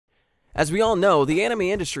As we all know, the anime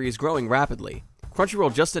industry is growing rapidly.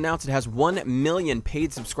 Crunchyroll just announced it has 1 million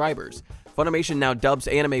paid subscribers. Funimation now dubs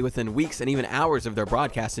anime within weeks and even hours of their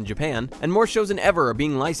broadcast in Japan, and more shows than ever are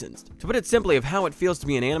being licensed. To put it simply of how it feels to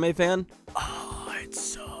be an anime fan, oh, it's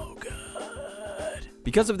so good.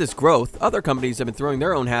 Because of this growth, other companies have been throwing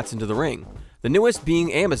their own hats into the ring. The newest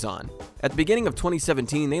being Amazon. At the beginning of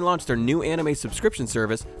 2017, they launched their new anime subscription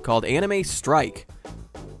service called AnimeStrike.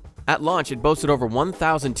 At launch, it boasted over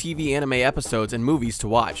 1,000 TV anime episodes and movies to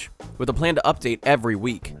watch, with a plan to update every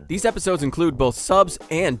week. These episodes include both subs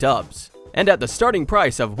and dubs. And at the starting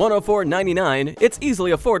price of $104.99, it's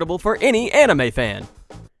easily affordable for any anime fan.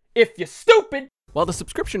 If you're stupid! While the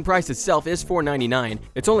subscription price itself is $4.99,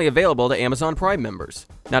 it's only available to Amazon Prime members.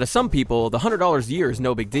 Now to some people, the $100 a year is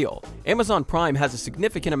no big deal. Amazon Prime has a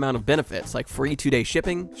significant amount of benefits like free 2-day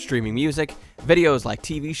shipping, streaming music, videos like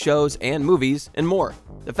TV shows and movies, and more.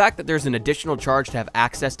 The fact that there's an additional charge to have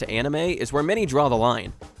access to anime is where many draw the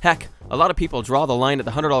line. Heck, a lot of people draw the line at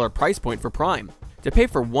the $100 price point for Prime. To pay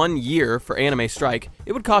for 1 year for AnimeStrike,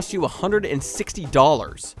 it would cost you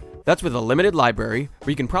 $160. That's with a limited library,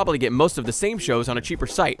 where you can probably get most of the same shows on a cheaper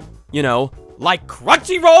site. You know, like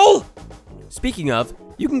Crunchyroll! Speaking of,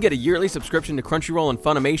 you can get a yearly subscription to Crunchyroll and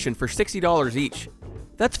Funimation for $60 each.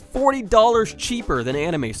 That's $40 cheaper than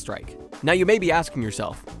AnimeStrike. Now you may be asking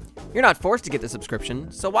yourself, you're not forced to get the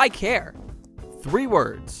subscription, so why care? 3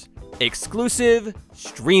 words: exclusive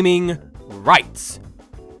streaming rights.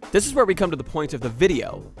 This is where we come to the point of the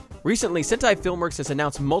video. Recently, Sentai Filmworks has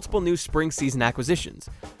announced multiple new spring season acquisitions,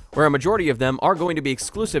 where a majority of them are going to be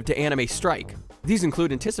exclusive to AnimeStrike. These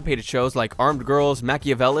include anticipated shows like Armed Girls,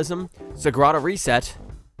 Machiavellianism, Sagrada Reset,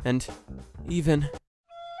 and even...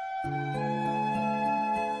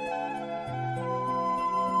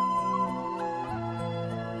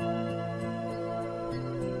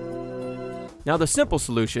 Now the simple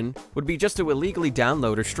solution would be just to illegally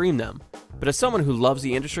download or stream them. But as someone who loves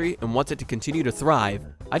the industry and wants it to continue to thrive,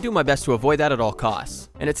 I do my best to avoid that at all costs.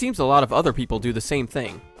 And it seems a lot of other people do the same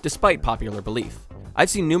thing, despite popular belief. I've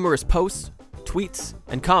seen numerous posts, tweets,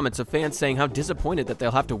 and comments of fans saying how disappointed that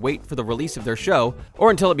they'll have to wait for the release of their show or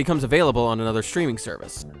until it becomes available on another streaming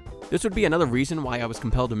service. This would be another reason why I was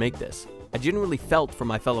compelled to make this. I genuinely felt for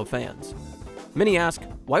my fellow fans. Many ask,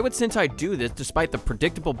 why would Sentai do this despite the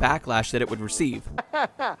predictable backlash that it would receive?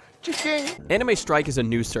 AnimeStrike is a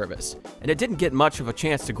new service, and it didn't get much of a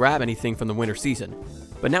chance to grab anything from the winter season.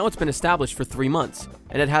 But now it's been established for 3 months,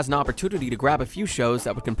 and it has an opportunity to grab a few shows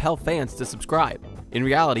that would compel fans to subscribe. In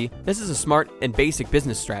reality, this is a smart and basic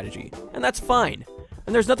business strategy, and that's fine.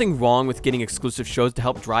 And there's nothing wrong with getting exclusive shows to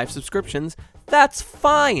help drive subscriptions. That's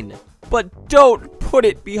fine! But don't put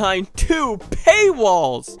it behind 2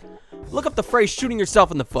 paywalls! Look up the phrase shooting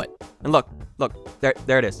yourself in the foot. And look,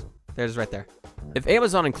 there it is. There it is right there. If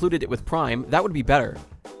Amazon included it with Prime, that would be better.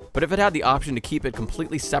 But if it had the option to keep it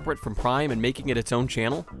completely separate from Prime and making it its own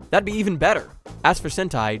channel, that'd be even better. As for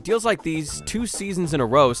Sentai, deals like these 2 seasons in a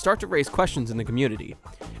row start to raise questions in the community.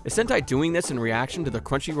 Is Sentai doing this in reaction to the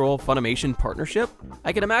Crunchyroll-Funimation partnership?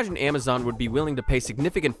 I can imagine Amazon would be willing to pay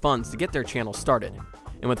significant funds to get their channel started.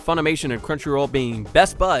 And with Funimation and Crunchyroll being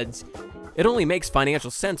best buds, it only makes financial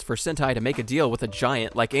sense for Sentai to make a deal with a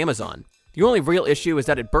giant like Amazon. The only real issue is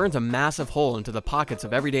that it burns a massive hole into the pockets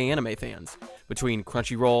of everyday anime fans. Between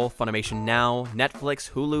Crunchyroll, Funimation Now, Netflix,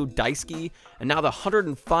 Hulu, Daisuki, and now the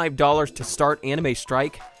 $105 to start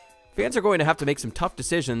AnimeStrike, fans are going to have to make some tough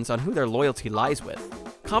decisions on who their loyalty lies with.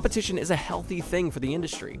 Competition is a healthy thing for the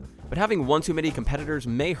industry, but having one too many competitors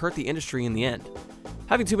may hurt the industry in the end.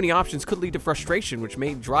 Having too many options could lead to frustration, which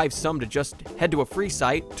may drive some to just head to a free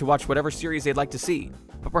site to watch whatever series they'd like to see.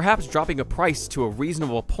 But perhaps dropping a price to a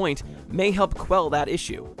reasonable point may help quell that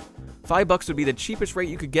issue. $5 would be the cheapest rate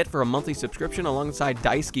you could get for a monthly subscription alongside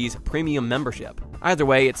Daisuki's premium membership. Either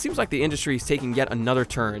way, it seems like the industry is taking yet another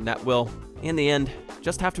turn that will, in the end,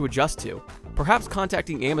 just have to adjust to. Perhaps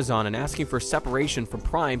contacting Amazon and asking for separation from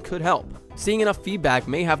Prime could help. Seeing enough feedback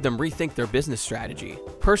may have them rethink their business strategy.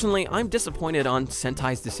 Personally, I'm disappointed on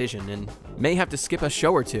Sentai's decision and may have to skip a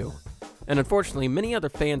show or 2. And unfortunately, many other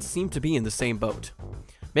fans seem to be in the same boat,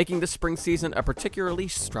 making this spring season a particularly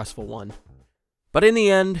stressful one. But in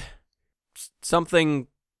the end, something,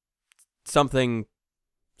 I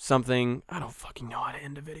don't fucking know how to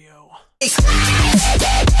end a video.